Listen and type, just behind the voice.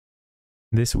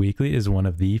This weekly is one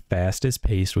of the fastest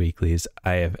paced weeklies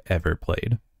I have ever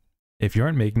played. If you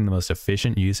aren't making the most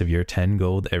efficient use of your 10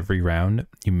 gold every round,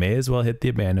 you may as well hit the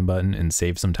abandon button and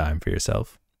save some time for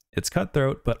yourself. It's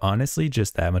cutthroat, but honestly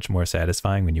just that much more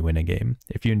satisfying when you win a game.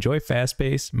 If you enjoy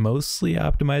fast-paced, mostly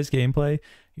optimized gameplay,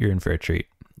 you're in for a treat.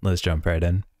 Let's jump right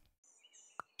in.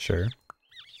 Sure.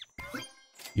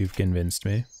 You've convinced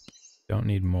me. Don't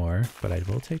need more, but I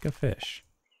will take a fish.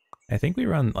 I think we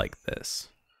run like this.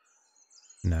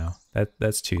 No,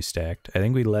 that's too stacked. I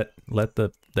think we let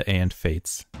the ant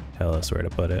fates tell us where to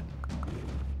put it.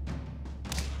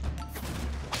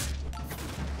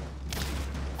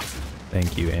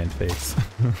 Thank you, ant fates.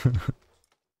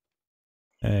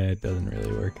 It doesn't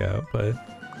really work out, but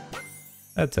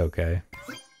that's okay.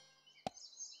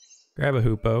 Grab a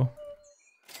hoopo.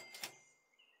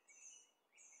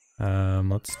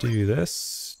 Let's do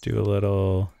this. Do a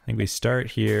little, I think we start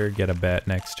here, get a bat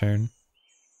next turn.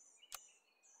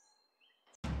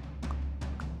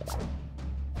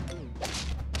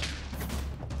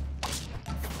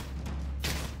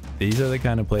 These are the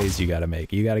kind of plays you gotta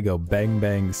make. You gotta go bang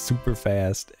bang super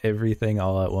fast, everything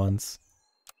all at once.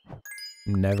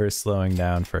 Never slowing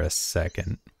down for a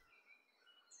second.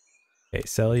 Okay,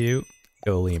 sell you,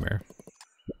 go lemur.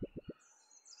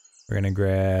 We're gonna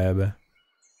grab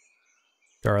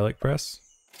garlic press.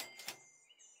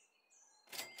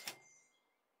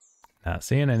 Not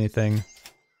seeing anything.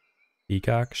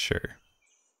 Peacock, sure.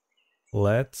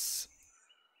 Let's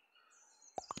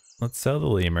sell the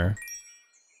lemur.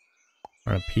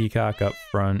 We're gonna peacock up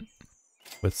front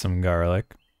with some garlic.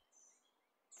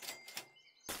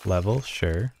 Level,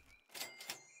 sure.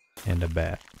 And a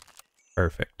bat.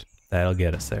 Perfect. That'll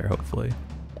get us there, hopefully.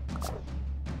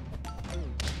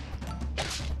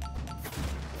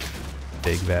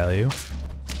 Big value.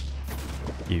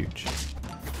 Huge.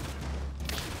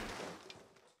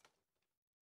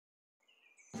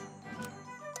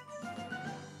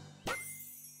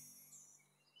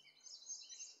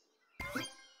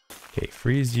 Okay,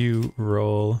 freeze you,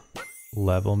 roll,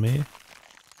 level me,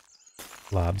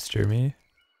 lobster me.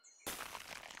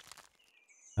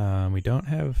 We don't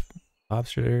have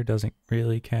lobster, doesn't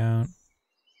really count.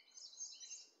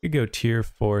 We could go tier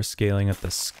 4 scaling up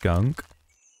the skunk,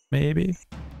 maybe.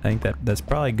 I think that's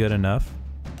probably good enough.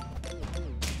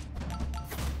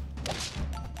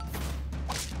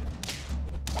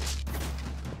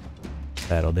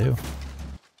 That'll do.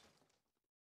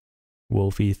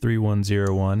 Wolfie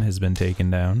 3101 has been taken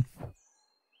down.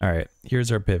 Alright,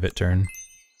 here's our pivot turn.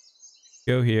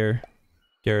 Go here,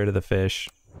 get rid of the fish.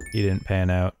 He didn't pan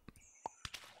out.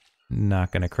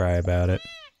 Not gonna cry about it.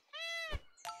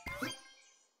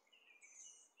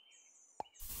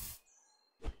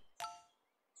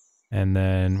 And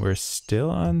then we're still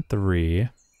on 3.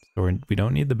 So we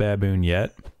don't need the baboon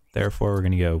yet. Therefore, we're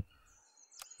gonna go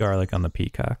garlic on the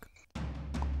peacock.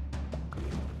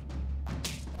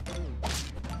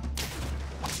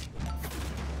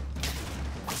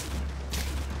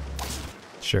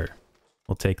 Sure,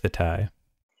 we'll take the tie.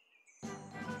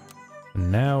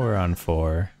 Now we're on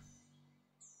 4.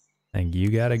 I think you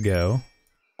gotta go.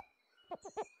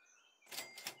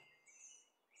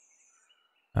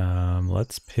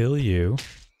 Let's pill you.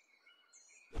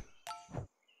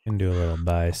 Can do a little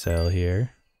buy sell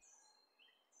here.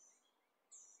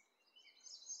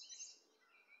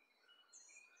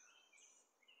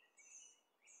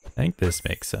 I think this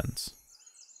makes sense.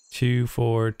 2,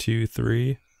 4, 2,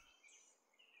 3.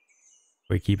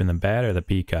 We're keeping the bat or the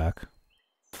peacock?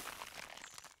 I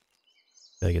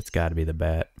feel like it's gotta be the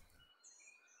bat.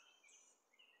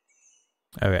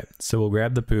 Okay, so we'll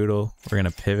grab the poodle. We're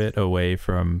gonna pivot away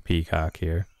from peacock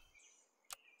here.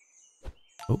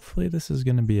 Hopefully this is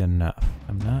gonna be enough.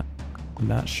 I'm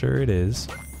not sure it is,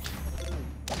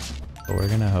 but we're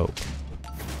gonna hope.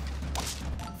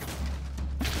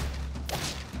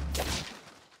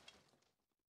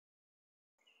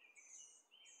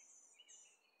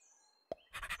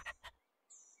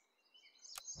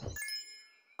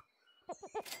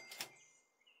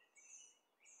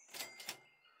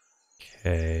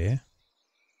 Okay.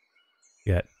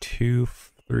 We got 2,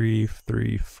 3,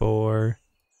 3, 4.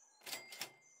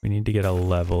 We need to get a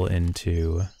level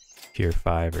into tier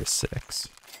 5 or 6.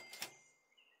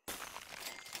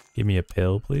 Give me a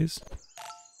pill, please.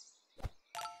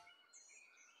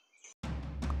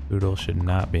 Poodle should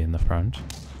not be in the front.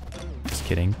 Just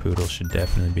kidding, Poodle should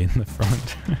definitely be in the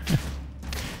front.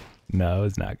 No,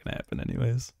 it's not gonna happen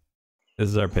anyways. This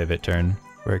is our pivot turn.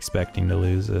 We're expecting to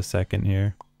lose a second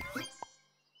here.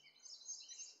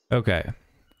 Okay.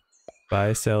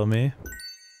 Buy, sell me.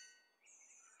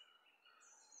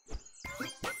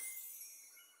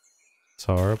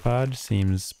 Sauropod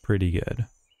seems pretty good.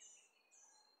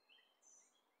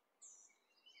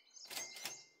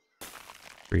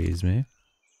 Freeze me.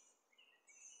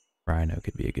 Rhino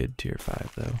could be a good tier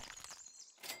 5 though.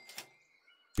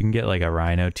 We can get like a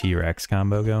Rhino T-Rex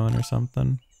combo going or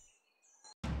something.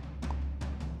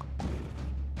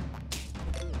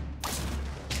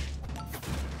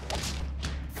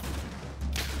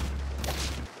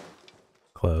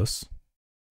 Close.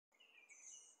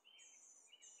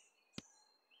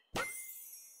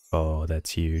 Oh,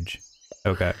 that's huge.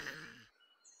 Okay.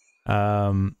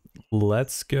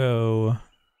 Let's go.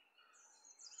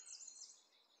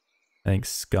 I think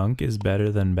skunk is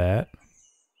better than bat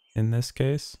in this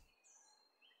case.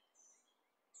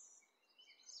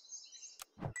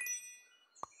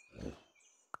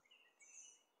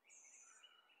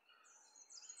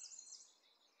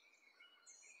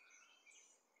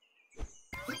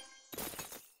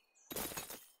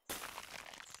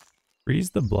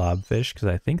 Freeze the blobfish because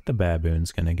I think the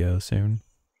baboon's gonna go soon.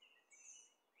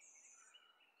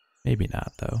 Maybe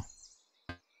not though.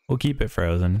 We'll keep it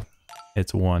frozen.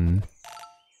 It's one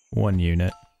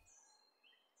unit.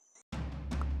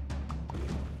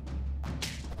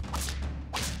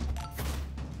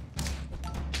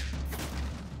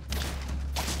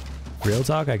 Real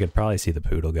talk, I could probably see the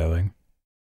poodle going.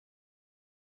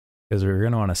 Because we're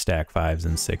going to want to stack 5s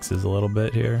and 6s a little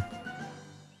bit here.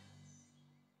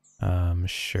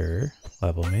 Sure.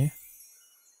 Level me.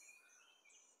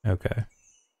 Okay.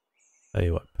 Tell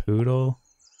you what, poodle.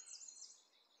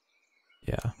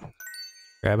 Yeah.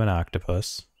 Grab an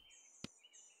octopus.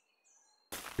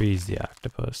 Freeze the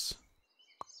octopus.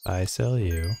 Buy, sell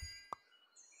you.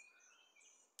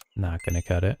 Not gonna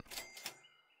cut it.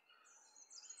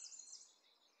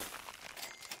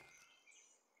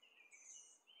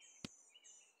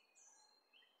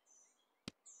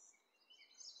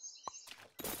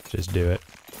 Just do it.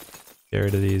 Get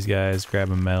rid of these guys, grab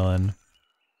a melon.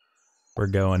 We're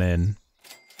going in.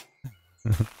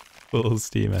 Full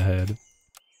steam ahead.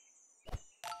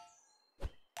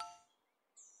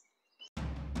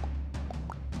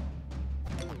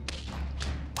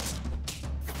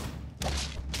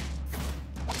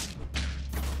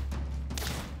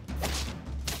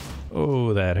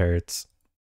 Oh, that hurts.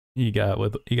 He got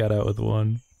out with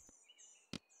one.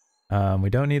 We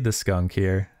don't need the skunk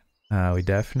here. We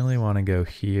definitely want to go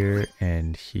here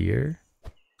and here.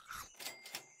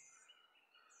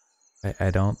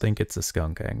 I don't think it's a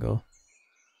skunk angle.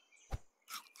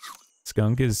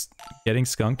 Getting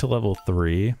skunk to level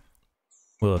 3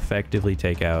 will effectively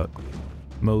take out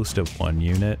most of one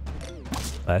unit.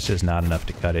 That's just not enough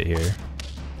to cut it here.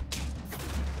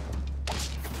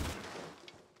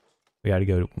 We gotta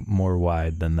go more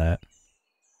wide than that.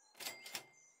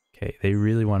 Okay, they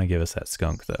really want to give us that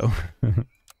skunk though.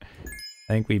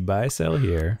 I think we buy sell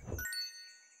here.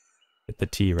 Get the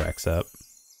T-Rex up.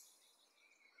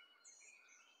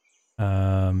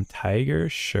 Tiger,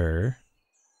 sure.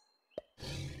 I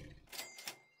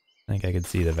think I could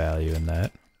see the value in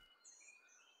that.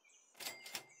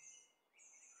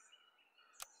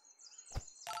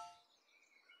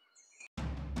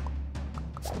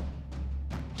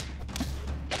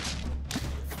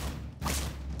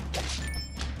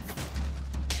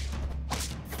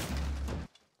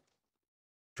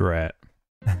 Drat.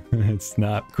 It's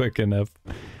not quick enough.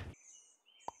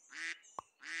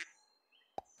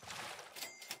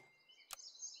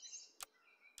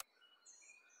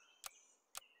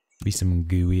 Be some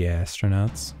gooey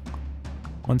astronauts.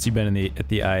 Once you've been at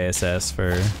the ISS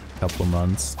for a couple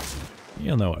months,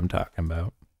 you'll know what I'm talking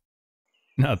about.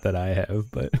 Not that I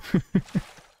have, but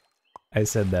I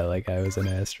said that like I was an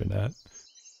astronaut.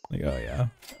 Like, oh yeah,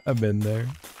 I've been there.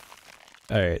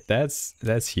 Alright,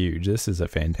 that's huge. This is a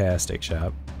fantastic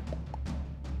shop.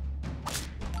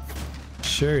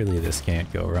 Surely this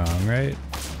can't go wrong, right?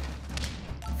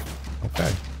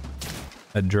 Okay.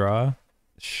 A draw?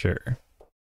 Sure.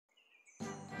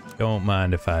 Don't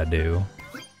mind if I do.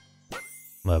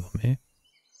 Level me.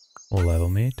 Will level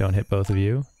me. Don't hit both of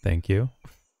you. Thank you.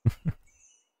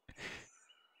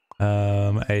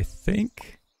 I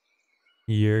think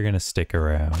you're gonna stick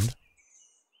around.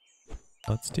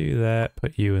 Let's do that.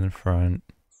 Put you in front.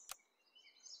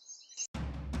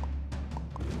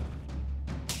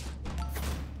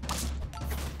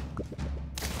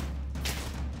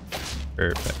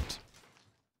 Perfect.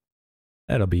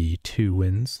 That'll be 2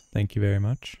 wins. Thank you very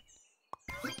much.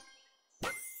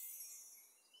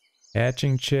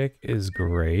 Hatching chick is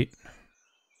great.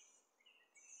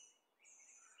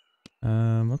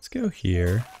 Let's go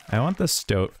here. I want the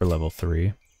stoat for level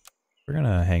 3. We're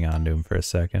gonna hang on to him for a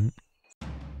second.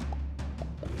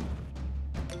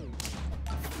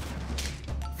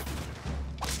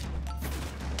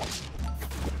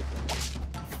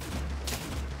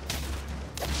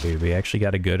 Dude, we actually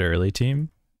got a good early team.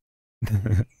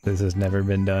 This has never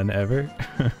been done ever.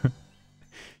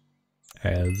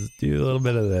 Alright, let's do a little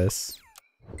bit of this.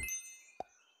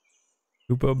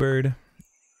 Hoopo Bird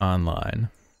online.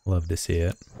 Love to see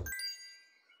it.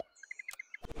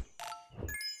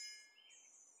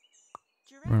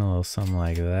 Run a little something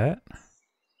like that.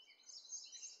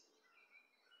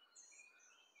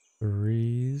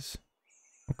 Threes.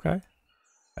 Okay.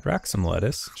 I'd rock some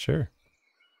lettuce, sure.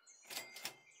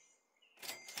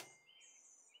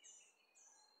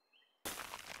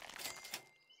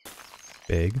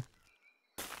 Big.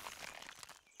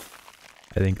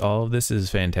 I think all of this is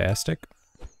fantastic.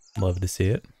 Love to see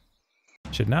it.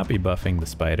 Should not be buffing the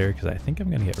spider because I think I'm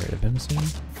gonna get rid of him soon.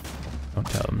 Don't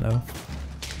tell him though.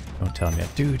 Don't tell him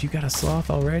yet. Dude, you got a sloth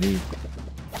already?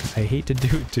 I hate to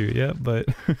do it to you, but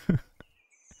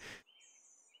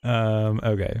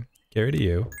okay. Get rid of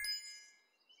you.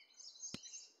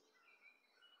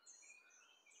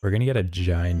 We're gonna get a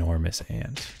ginormous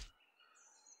ant.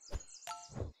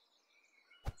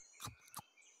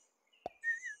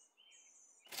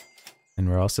 And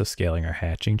we're also scaling our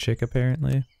hatching chick,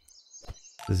 apparently.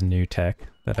 This is new tech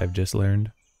that I've just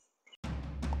learned.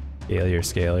 Scale your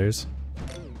scalers.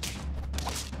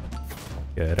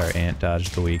 Good, our ant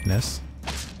dodged the weakness.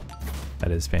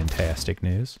 That is fantastic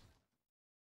news.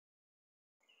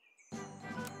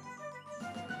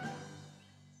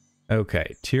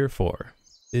 Okay, tier 4.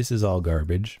 This is all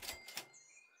garbage.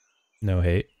 No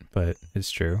hate, but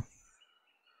it's true.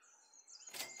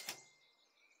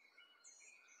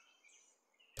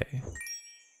 Okay.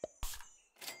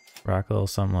 Rock a little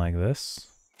something like this.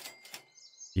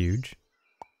 Huge.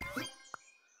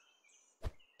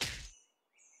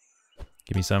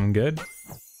 Give me something good.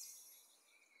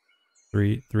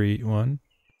 3, 3, 1.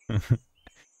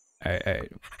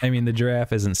 Alright. I mean, the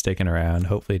giraffe isn't sticking around.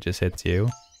 Hopefully it just hits you.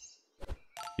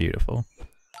 Beautiful.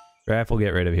 Giraffe will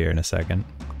get rid of here in a second.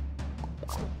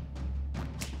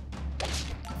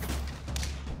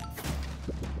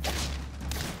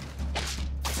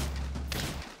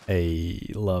 Hey,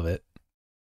 love it.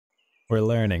 We're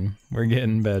learning. We're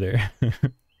getting better.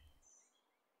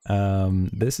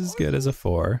 This is good as a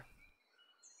 4.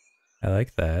 I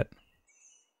like that.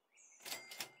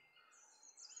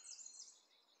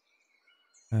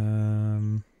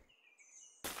 Hang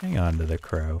on to the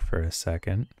crow for a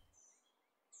second.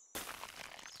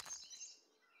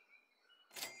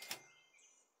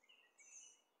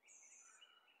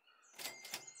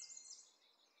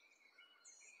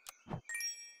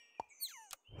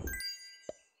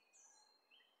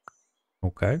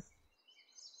 Okay.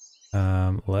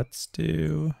 Let's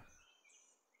do...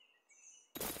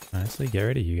 Honestly, get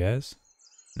rid of you guys.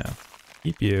 No.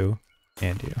 Keep you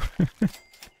and you.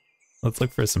 Let's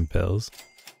look for some pills.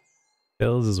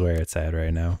 Pills is where it's at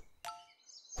right now.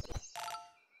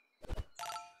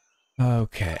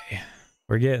 Okay.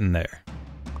 We're getting there.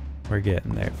 We're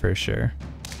getting there for sure.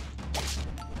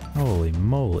 Holy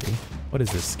moly. What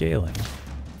is this scaling?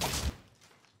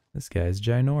 This guy's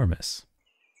ginormous.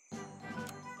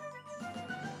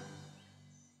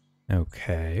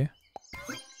 Okay.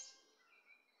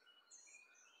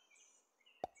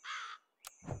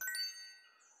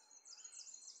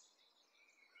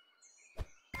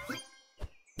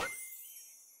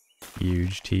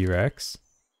 Huge T-Rex.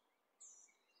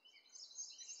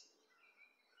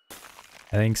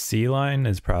 I think sea lion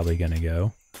is probably gonna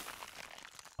go.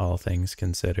 All things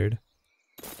considered.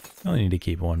 I only need to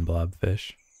keep one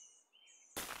blobfish.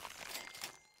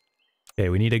 Okay,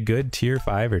 we need a good tier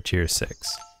 5 or tier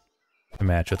 6 to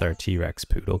match with our T-Rex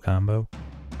poodle combo.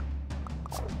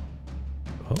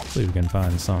 Hopefully we can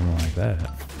find something like that.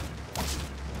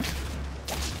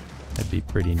 That'd be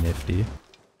pretty nifty.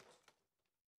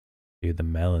 Dude, the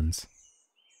melons.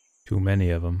 Too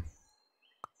many of them.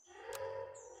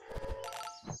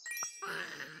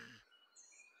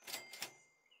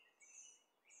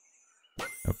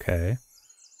 Okay.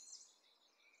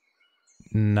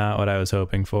 Not what I was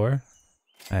hoping for,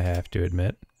 I have to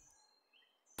admit.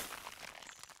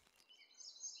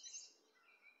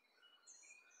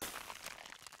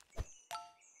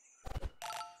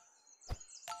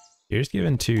 You're just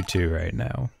giving 2-2 right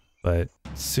now, but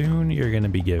soon you're gonna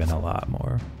be given a lot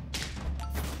more.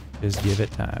 Just give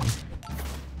it time.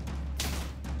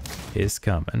 It's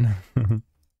coming.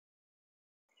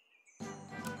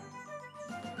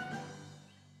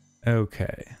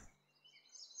 Okay.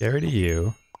 Get rid of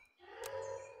you.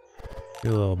 Do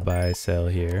a little buy sell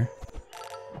here.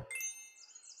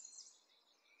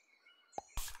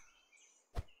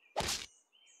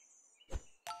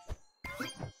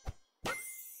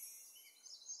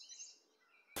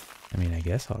 I mean, I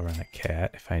guess I'll run a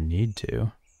cat if I need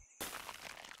to.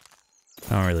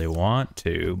 I don't really want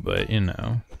to, but you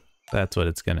know, that's what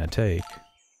it's gonna take.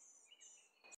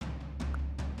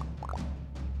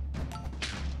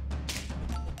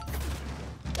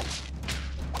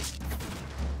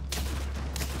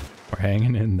 We're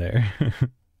hanging in there.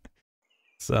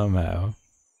 Somehow.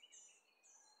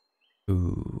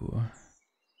 Ooh.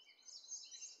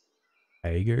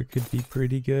 Tiger could be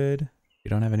pretty good. We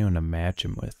don't have anyone to match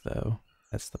him with, though.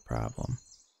 That's the problem.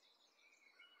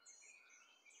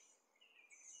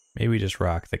 Maybe we just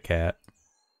rock the cat.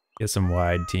 Get some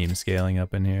wide team scaling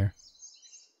up in here.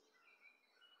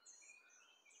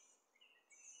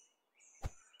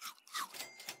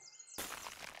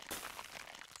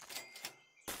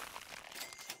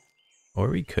 Or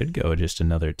we could go just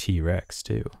another T-Rex,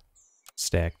 too.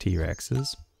 Stack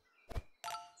T-Rexes.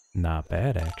 Not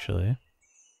bad, actually.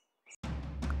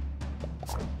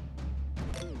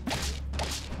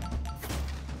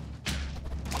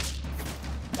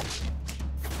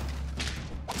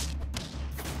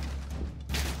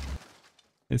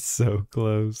 It's so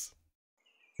close.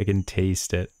 I can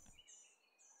taste it.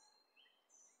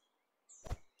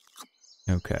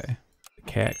 Okay. The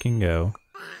cat can go.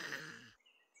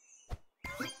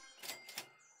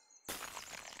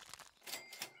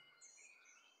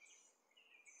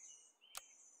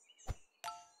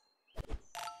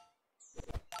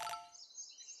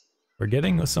 We're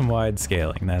getting some wide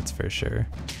scaling, that's for sure.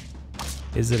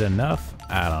 Is it enough?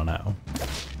 I don't know.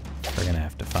 We're gonna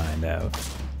have to find out.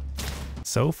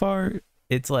 So far,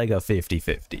 it's like a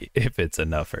 50-50 if it's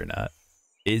enough or not.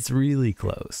 It's really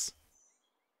close.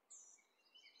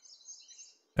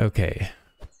 Okay,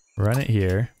 run it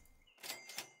here.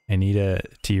 I need a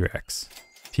T-Rex.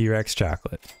 T-Rex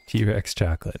chocolate. T-Rex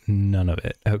chocolate. None of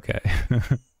it. Okay.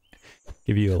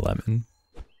 Give you a lemon.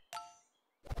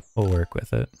 We'll work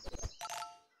with it.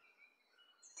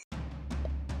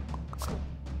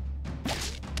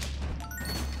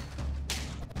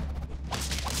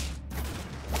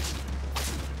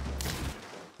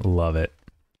 Love it.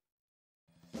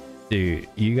 Dude,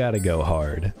 you gotta go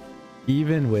hard.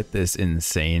 Even with this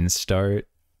insane start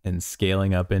and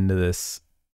scaling up into this,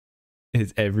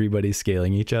 is everybody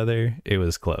scaling each other? It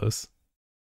was close.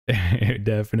 It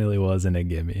definitely wasn't a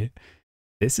gimme.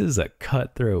 This is a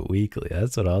cutthroat weekly,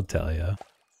 that's what I'll tell you.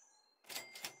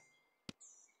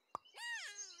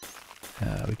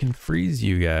 We can freeze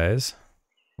you guys.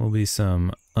 We'll be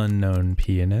some unknown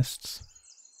pianists.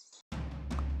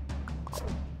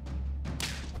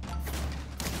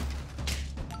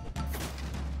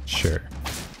 Sure,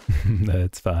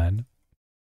 that's fine.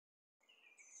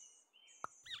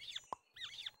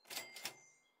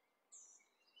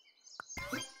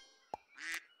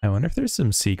 I wonder if there's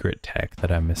some secret tech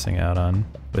that I'm missing out on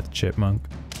with Chipmunk.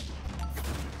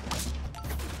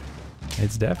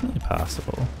 It's definitely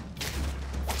possible.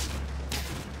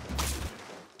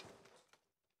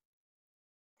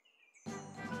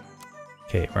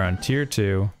 Okay, we're on tier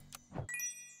 2.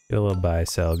 Get a little buy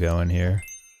sell going here.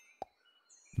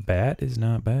 Bat is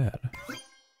not bad.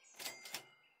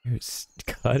 Just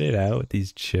cut it out with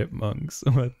these chipmunks.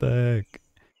 What the heck?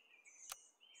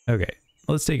 Okay,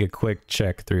 let's take a quick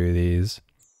check through these.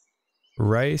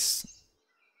 Rice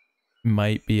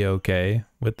might be okay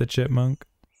with the chipmunk,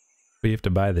 but you have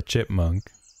to buy the chipmunk.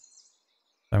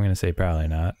 I'm gonna say probably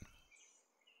not.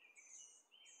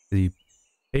 You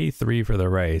pay 3 for the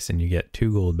rice and you get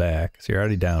 2 gold back, so you're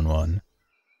already down 1.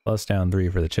 Plus down 3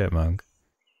 for the chipmunk.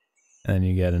 And then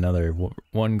you get another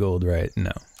 1 gold, right?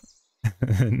 No.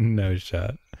 No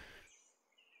shot.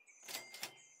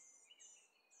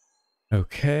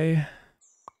 Okay.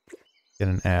 Get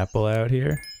an apple out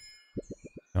here.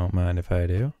 Don't mind if I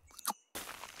do.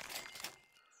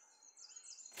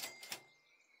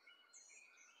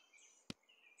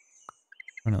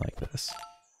 Kind of like this.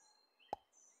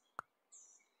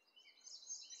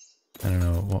 I don't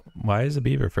know. Why is the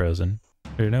beaver frozen?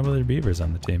 There are no other beavers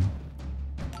on the team.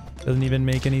 Doesn't even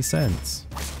make any sense.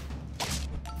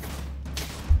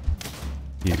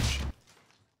 Huge.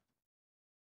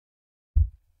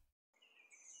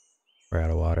 We're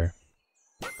out of water.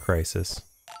 Crisis.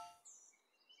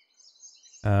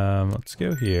 Let's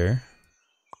go here.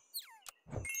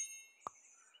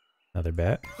 Another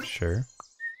bat, sure.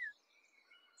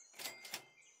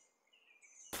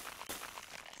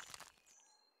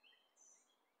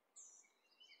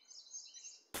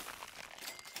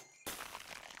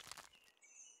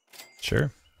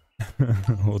 Sure.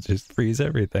 We'll just freeze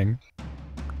everything.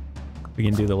 We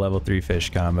can do the level 3 fish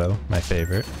combo, my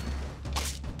favorite.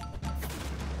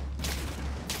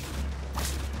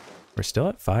 We're still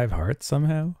at 5 hearts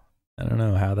somehow. I don't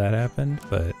know how that happened,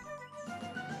 but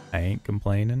I ain't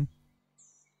complaining.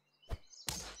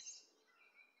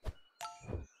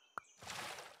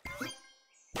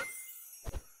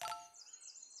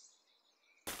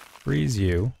 freeze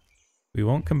you. We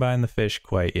won't combine the fish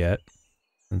quite yet,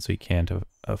 since we can't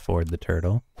afford the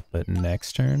turtle. But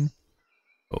next turn,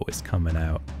 oh, it's coming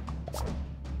out.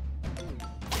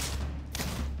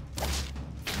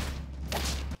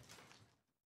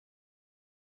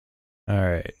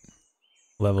 Alright,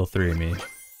 level 3 me.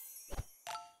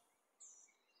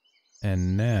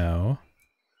 And now,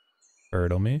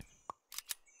 turtle me.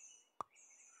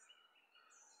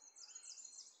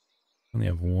 Only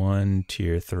have one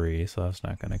tier 3, so that's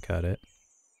not gonna cut it.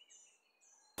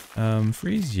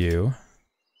 Freeze you.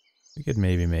 We could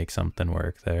maybe make something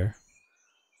work there.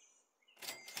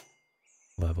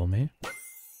 Level me.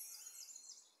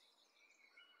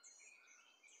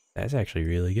 That's actually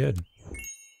really good.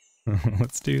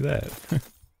 Let's do that.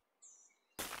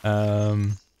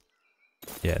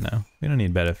 Yeah, no, we don't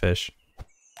need betta fish.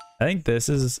 I think this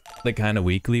is the kind of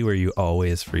weekly where you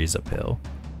always freeze a pill.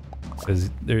 Because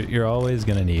you're always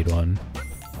gonna need one.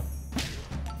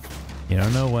 You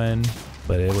don't know when,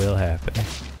 but it will happen.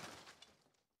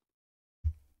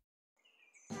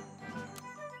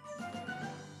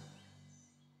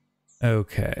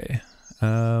 Okay.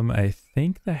 I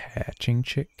think the hatching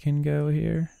chick can go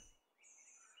here.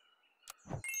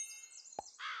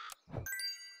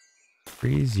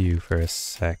 Freeze you for a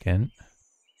second.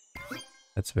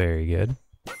 That's very good.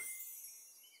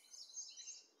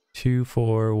 2,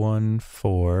 4, 1,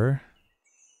 4.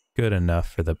 Good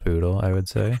enough for the poodle, I would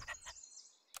say.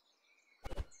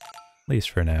 At least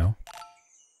for now.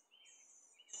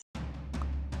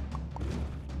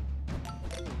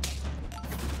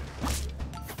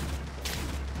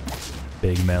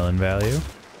 Big melon value.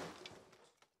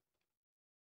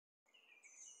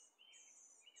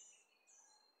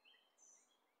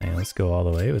 And let's go all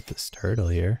the way with this turtle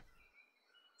here.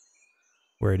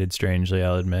 Worded strangely,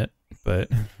 I'll admit, but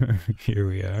here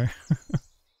we are.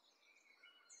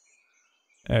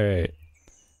 Alright.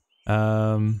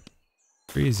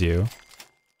 Freeze you.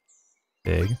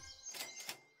 Big.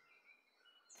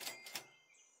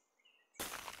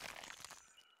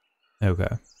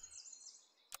 Okay.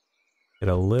 Get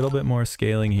a little bit more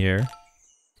scaling here.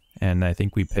 And I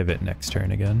think we pivot next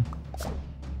turn again.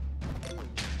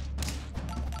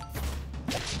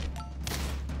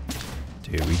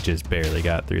 Dude, we just barely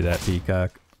got through that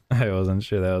peacock. I wasn't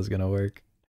sure that was gonna work.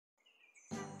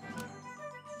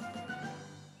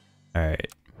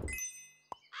 Alright.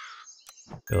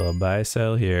 Do a little buy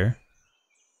sell here.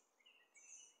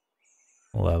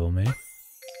 Level me.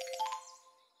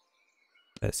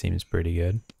 That seems pretty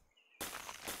good.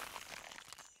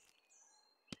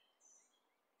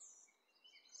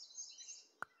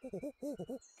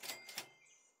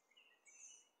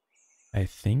 I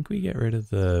think we get rid of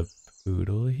the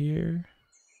poodle here.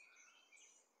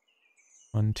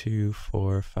 1, 2,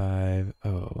 4, 5.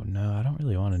 Oh no, I don't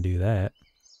really want to do that.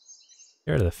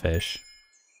 Get rid of the fish.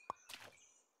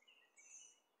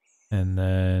 And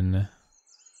then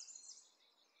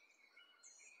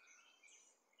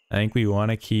I think we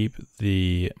want to keep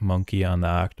the monkey on the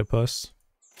octopus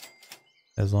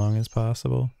as long as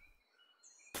possible.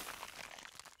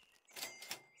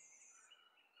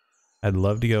 I'd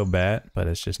love to go bat, but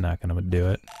it's just not going to do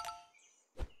it.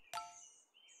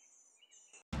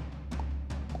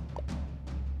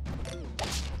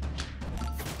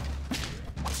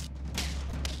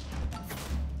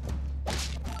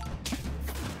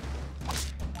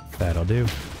 That'll do.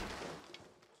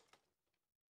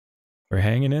 We're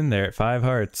hanging in there at 5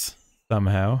 hearts,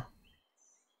 somehow.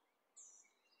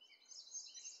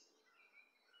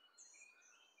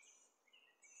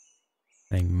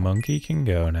 I think monkey can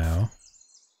go now.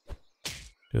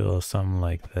 Do a little something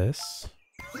like this.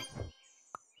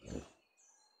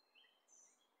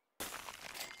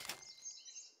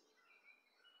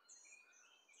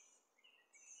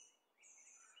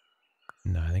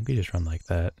 No, I think we just run like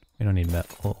that. We don't need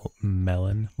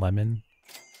melon, lemon,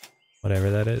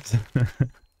 whatever that is.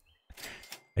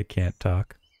 I can't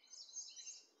talk.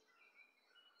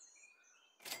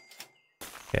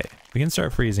 Okay, we can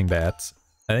start freezing bats.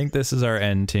 I think this is our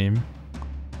end team.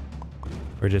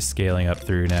 We're just scaling up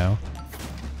through now.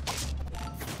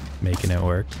 Making it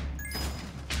work.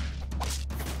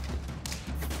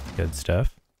 Good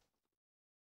stuff.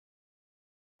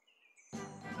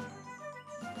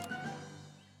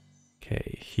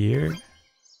 Okay, here,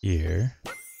 here.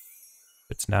 If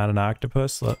it's not an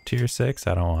octopus, tier 6,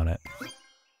 I don't want it.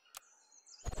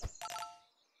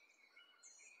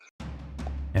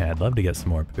 Yeah, I'd love to get some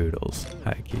more poodles.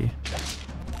 High key.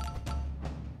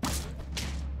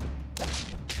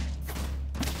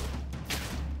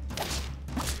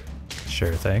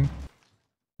 Sure thing.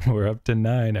 We're up to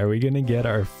 9. Are we gonna get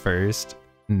our first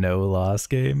no loss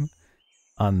game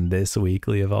on this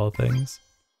weekly of all things.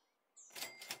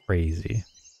 Crazy.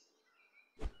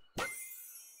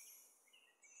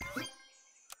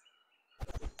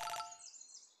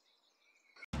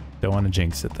 Don't want to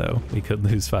jinx it though. We could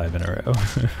lose 5 in a row.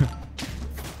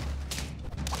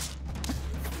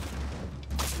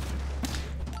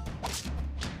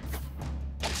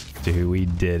 Dude, we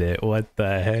did it. What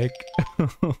the heck?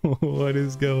 What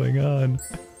is going on?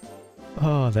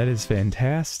 Oh, that is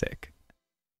fantastic.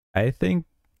 I think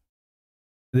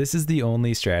this is the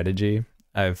only strategy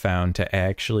I've found to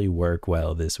actually work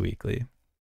well this weekly.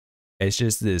 It's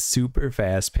just this super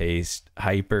fast-paced,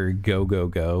 hyper go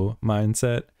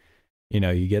mindset. You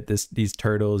know, you get these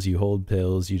turtles, you hold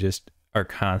pills, you just are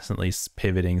constantly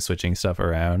pivoting, switching stuff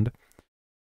around.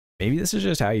 Maybe this is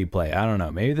just how you play. I don't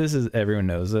know. Maybe this is, everyone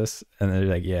knows this and they're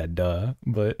like, yeah, duh.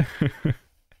 But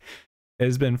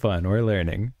it's been fun. We're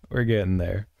learning. We're getting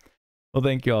there. Well,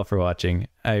 thank you all for watching.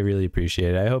 I really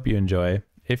appreciate it. I hope you enjoy.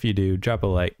 If you do, drop a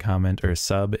like, comment, or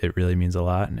sub. It really means a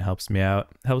lot and helps me out.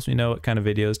 Helps me know what kind of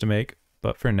videos to make.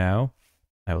 But for now,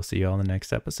 I will see you all in the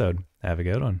next episode. Have a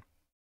good one.